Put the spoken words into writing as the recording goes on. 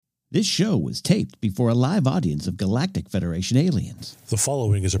This show was taped before a live audience of Galactic Federation aliens. The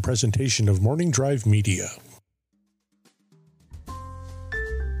following is a presentation of Morning Drive Media.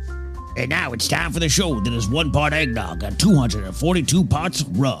 And now it's time for the show that is 1 part eggnog and 242 parts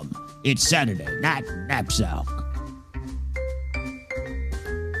rum. It's Saturday Night Knapsack.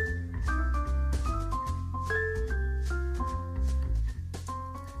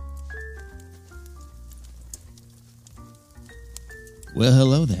 Well,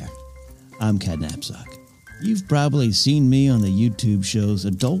 hello there. I'm Cat Knapsack. You've probably seen me on the YouTube shows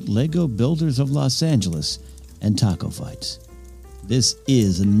Adult Lego Builders of Los Angeles and Taco Fights. This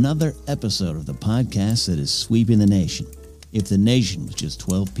is another episode of the podcast that is sweeping the nation. If the nation was just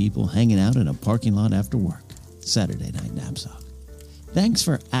 12 people hanging out in a parking lot after work. Saturday Night Knapsack. Thanks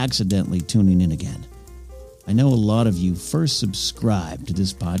for accidentally tuning in again. I know a lot of you first subscribed to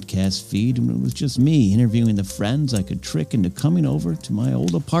this podcast feed when it was just me interviewing the friends I could trick into coming over to my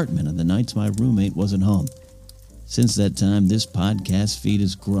old apartment on the nights my roommate wasn't home. Since that time, this podcast feed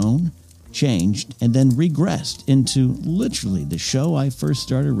has grown, changed, and then regressed into literally the show I first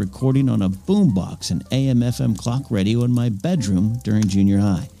started recording on a boombox and AM/FM clock radio in my bedroom during junior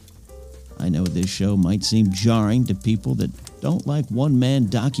high. I know this show might seem jarring to people that don't like one man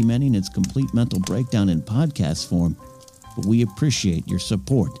documenting its complete mental breakdown in podcast form, but we appreciate your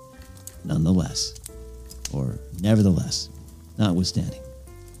support nonetheless. Or nevertheless, notwithstanding.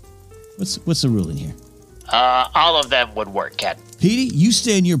 What's the ruling here? All of them would work, Ken. Petey, you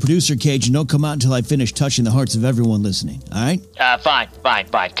stay in your producer cage and don't come out until I finish touching the hearts of everyone listening, all right? Fine.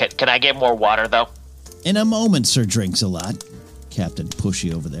 Can I get more water, though? In a moment, Sir Drinks-a-Lot. Captain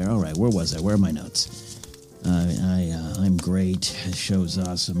Pushy over there. All right, where was I? Where are my notes? I'm great. The show's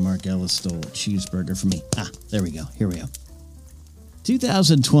awesome. Mark Ellis stole a cheeseburger from me. There we go. Here we go.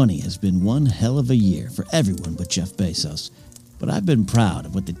 2020 has been one hell of a year for everyone but Jeff Bezos. But I've been proud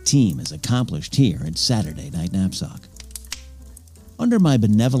of what the team has accomplished here at Saturday Night Knapsack. Under my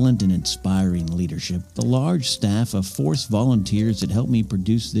benevolent and inspiring leadership, the large staff of force volunteers that help me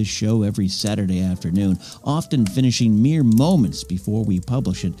produce this show every Saturday afternoon, often finishing mere moments before we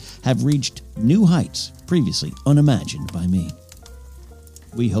publish it, have reached new heights previously unimagined by me.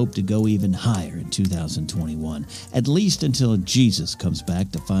 We hope to go even higher in 2021, at least until Jesus comes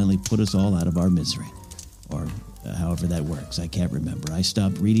back to finally put us all out of our misery. Or however that works, I can't remember. I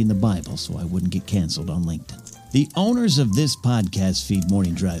stopped reading the Bible so I wouldn't get canceled on LinkedIn. The owners of this podcast feed,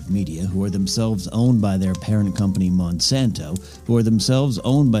 Morning Drive Media, who are themselves owned by their parent company Monsanto, who are themselves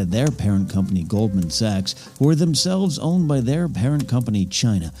owned by their parent company Goldman Sachs, who are themselves owned by their parent company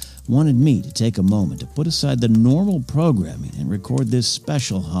China, wanted me to take a moment to put aside the normal programming and record this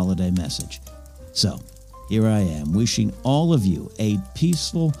special holiday message. So, here I am, wishing all of you a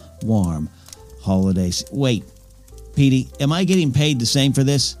peaceful, warm holiday. Wait, Petey, am I getting paid the same for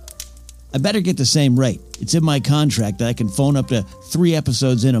this? I better get the same rate. It's in my contract that I can phone up to 3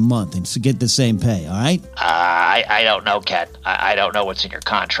 episodes in a month and get the same pay, all right? I don't know, Ken. I don't know what's in your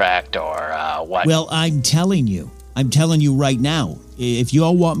contract or what. Well, I'm telling you. I'm telling you right now. If you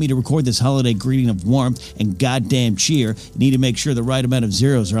all want me to record this holiday greeting of warmth and goddamn cheer, you need to make sure the right amount of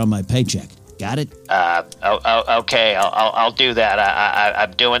zeros are on my paycheck. Got it? Okay. I'll do that.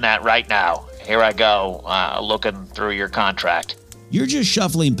 I'm doing that right now. Here I go, looking through your contract. You're just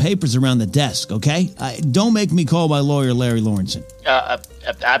shuffling papers around the desk, okay? Don't make me call my lawyer, Larry Lawrenson.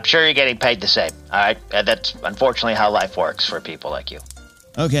 I'm sure you're getting paid the same, all right? That's unfortunately how life works for people like you.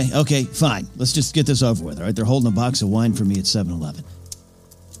 Okay, fine. Let's just get this over with, all right? They're holding a box of wine for me at 7-Eleven.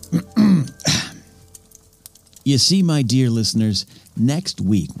 You see, my dear listeners, next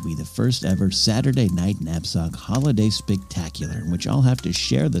week will be the first ever Saturday Night Knapsack Holiday Spectacular, in which I'll have to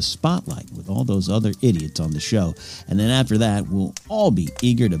share the spotlight with all those other idiots on the show. And then after that, we'll all be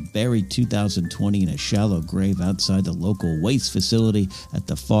eager to bury 2020 in a shallow grave outside the local waste facility at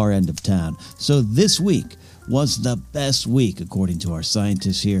the far end of town. So this week was the best week, according to our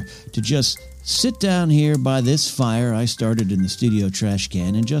scientists here, to just sit down here by this fire I started in the studio trash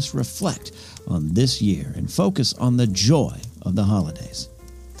can and just reflect on this year and focus on the joy of the holidays.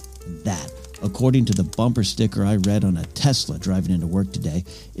 That, according to the bumper sticker I read on a Tesla driving into work today,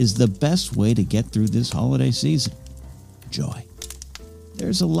 is the best way to get through this holiday season. Joy.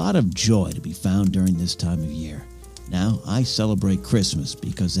 There's a lot of joy to be found during this time of year. Now, I celebrate Christmas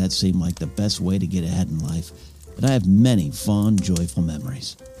because that seemed like the best way to get ahead in life, but I have many fond, joyful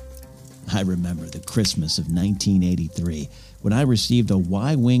memories. I remember the Christmas of 1983 when I received a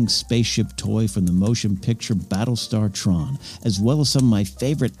Y-Wing spaceship toy from the motion picture Battlestar Tron, as well as some of my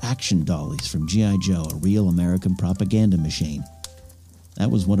favorite action dollies from G.I. Joe, a real American propaganda machine.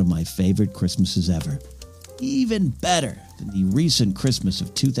 That was one of my favorite Christmases ever. even better than the recent Christmas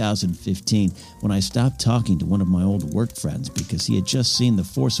of 2015 when I stopped talking to one of my old work friends because he had just seen The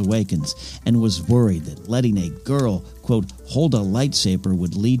Force Awakens and was worried that letting a girl, quote, hold a lightsaber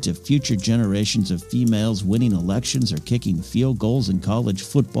would lead to future generations of females winning elections or kicking field goals in college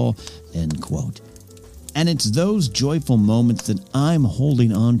football, end quote. And it's those joyful moments that I'm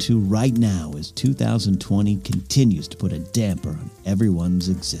holding on to right now as 2020 continues to put a damper on everyone's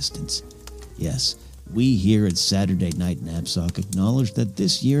existence. Yes, we here at Saturday Night Knapsack acknowledge that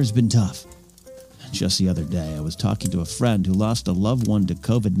this year has been tough. Just the other day, I was talking to a friend who lost a loved one to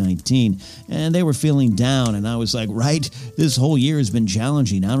COVID-19, and they were feeling down, and I was like, right, this whole year has been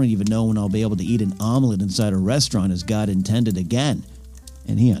challenging. I don't even know when I'll be able to eat an omelet inside a restaurant as God intended again.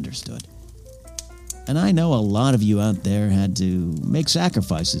 And he understood. And I know a lot of you out there had to make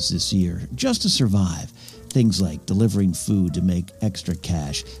sacrifices this year just to survive. Things like delivering food to make extra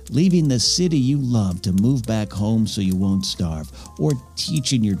cash, leaving the city you love to move back home so you won't starve, or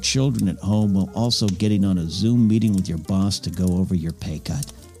teaching your children at home while also getting on a Zoom meeting with your boss to go over your pay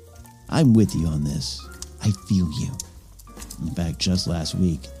cut. I'm with you on this. I feel you. In fact, just last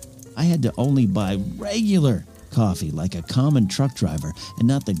week, I had to only buy regular coffee like a common truck driver and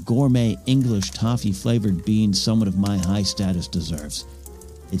not the gourmet English toffee-flavored beans someone of my high status deserves.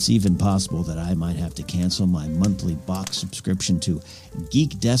 It's even possible that I might have to cancel my monthly box subscription to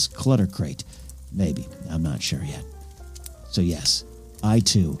Geek Desk Clutter Crate. Maybe. I'm not sure yet. So yes, I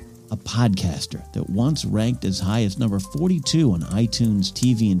too, a podcaster that once ranked as high as number 42 on iTunes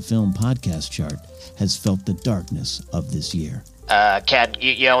TV and Film podcast chart, has felt the darkness of this year. Ken,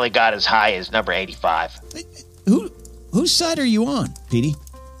 you only got as high as number 85. Whose side are you on, Petey?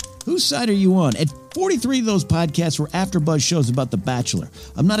 Whose side are you on? At 43 of those podcasts were AfterBuzz shows about The Bachelor.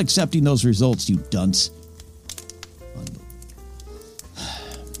 I'm not accepting those results, you dunce.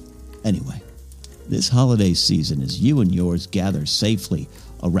 Anyway, this holiday season, as you and yours gather safely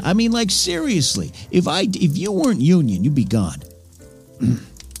around... I mean, like, seriously, if you weren't union, you'd be gone.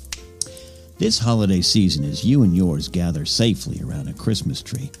 This holiday season, as you and yours gather safely around a Christmas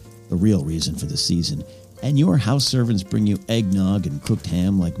tree, the real reason for the season, and your house servants bring you eggnog and cooked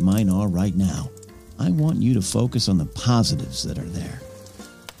ham like mine are right now, I want you to focus on the positives that are there.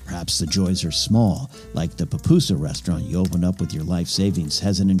 Perhaps the joys are small, like the Papusa restaurant you opened up with your life savings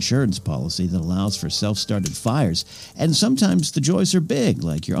has an insurance policy that allows for self-started fires, and sometimes the joys are big,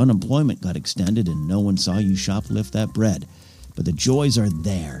 like your unemployment got extended and no one saw you shoplift that bread. But the joys are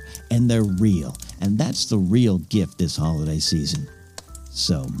there, and they're real, and that's the real gift this holiday season.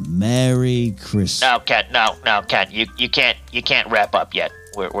 So, Merry Christmas. No, Ken, you can't wrap up yet.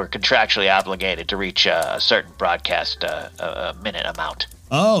 We're contractually obligated to reach a certain broadcast minute amount.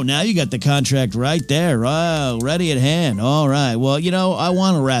 Oh, now you got the contract right there. Oh, ready at hand. All right. Well, I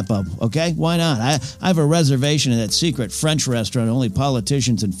want to wrap up, okay? Why not? I have a reservation at that secret French restaurant only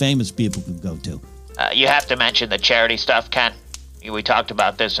politicians and famous people can go to. You have to mention the charity stuff, Ken. We talked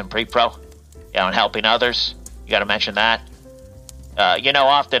about this in pre-pro. And helping others. You got to mention that.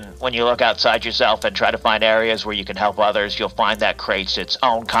 Often when you look outside yourself and try to find areas where you can help others, you'll find that creates its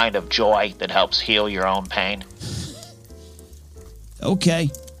own kind of joy that helps heal your own pain. Okay.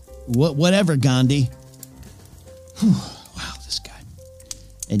 Whatever, Gandhi. Wow, this guy.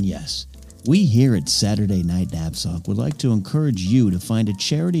 And yes, we here at Saturday Night Knapsack would like to encourage you to find a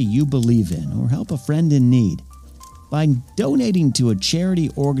charity you believe in or help a friend in need. By donating to a charity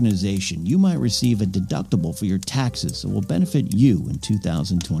organization, you might receive a deductible for your taxes that will benefit you in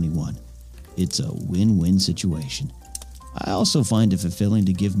 2021. It's a win-win situation. I also find it fulfilling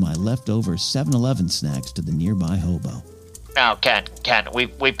to give my leftover 7-Eleven snacks to the nearby hobo. Now, Ken,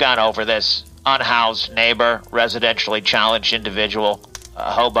 we've gone over this. Unhoused neighbor, residentially challenged individual.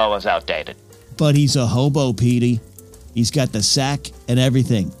 Hobo is outdated. But he's a hobo, Petey. He's got the sack and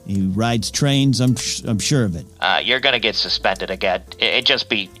everything. He rides trains, I'm sure of it. You're going to get suspended again. It'd just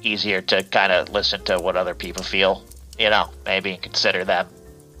be easier to kind of listen to what other people feel. Maybe consider them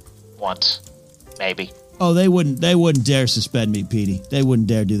once. Maybe. Oh, they wouldn't dare suspend me, Petey. They wouldn't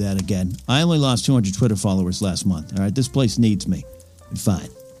dare do that again. I only lost 200 Twitter followers last month. All right, this place needs me. Fine,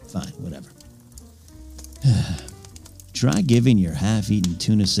 whatever. Try giving your half-eaten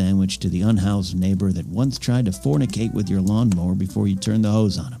tuna sandwich to the unhoused neighbor that once tried to fornicate with your lawnmower before you turned the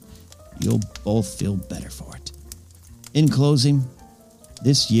hose on him. You'll both feel better for it. In closing,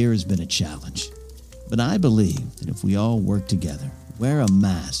 this year has been a challenge. But I believe that if we all work together, wear a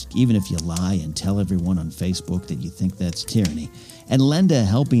mask, even if you lie and tell everyone on Facebook that you think that's tyranny, and lend a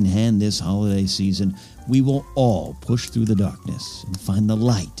helping hand this holiday season, we will all push through the darkness and find the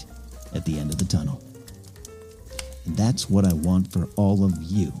light at the end of the tunnel. And that's what I want for all of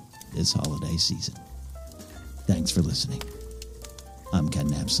you this holiday season. Thanks for listening. I'm Ken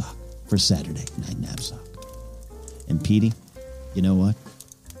Knapsack for Saturday Night Knapsack. And Petey, you know what?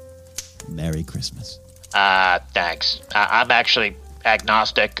 Merry Christmas. Thanks. I'm actually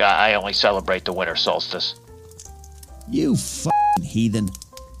agnostic. I only celebrate the winter solstice. You f***ing heathen.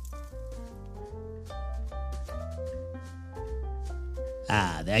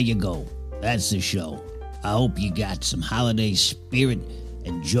 There you go. That's the show. I hope you got some holiday spirit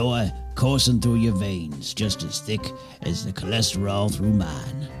and joy coursing through your veins, just as thick as the cholesterol through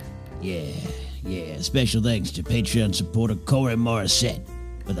mine. Yeah. Special thanks to Patreon supporter Corey Morissette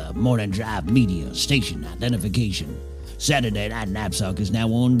for the Morning Drive Media station identification. Saturday Night Knapsack is now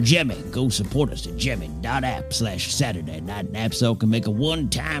on Jemmy. Go support us at jemmy.app/Saturday Night Knapsack and make a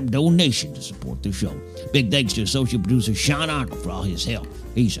one-time donation to support the show. Big thanks to associate producer Sean Arnold for all his help.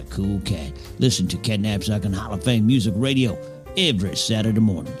 He's a cool cat. Listen to Ken Knapsack on Hall of Fame Music Radio every Saturday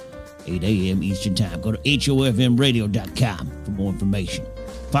morning, 8 a.m. Eastern Time. Go to HOFMradio.com for more information.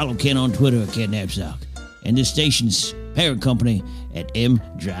 Follow Ken on Twitter at Ken Knapsack and the station's parent company at M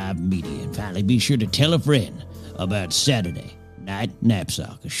Drive Media. And finally, be sure to tell a friend about Saturday Night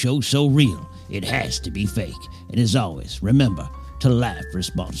Knapsack, a show so real it has to be fake. And as always, remember to laugh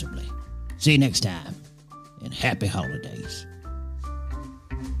responsibly. See you next time, and happy holidays.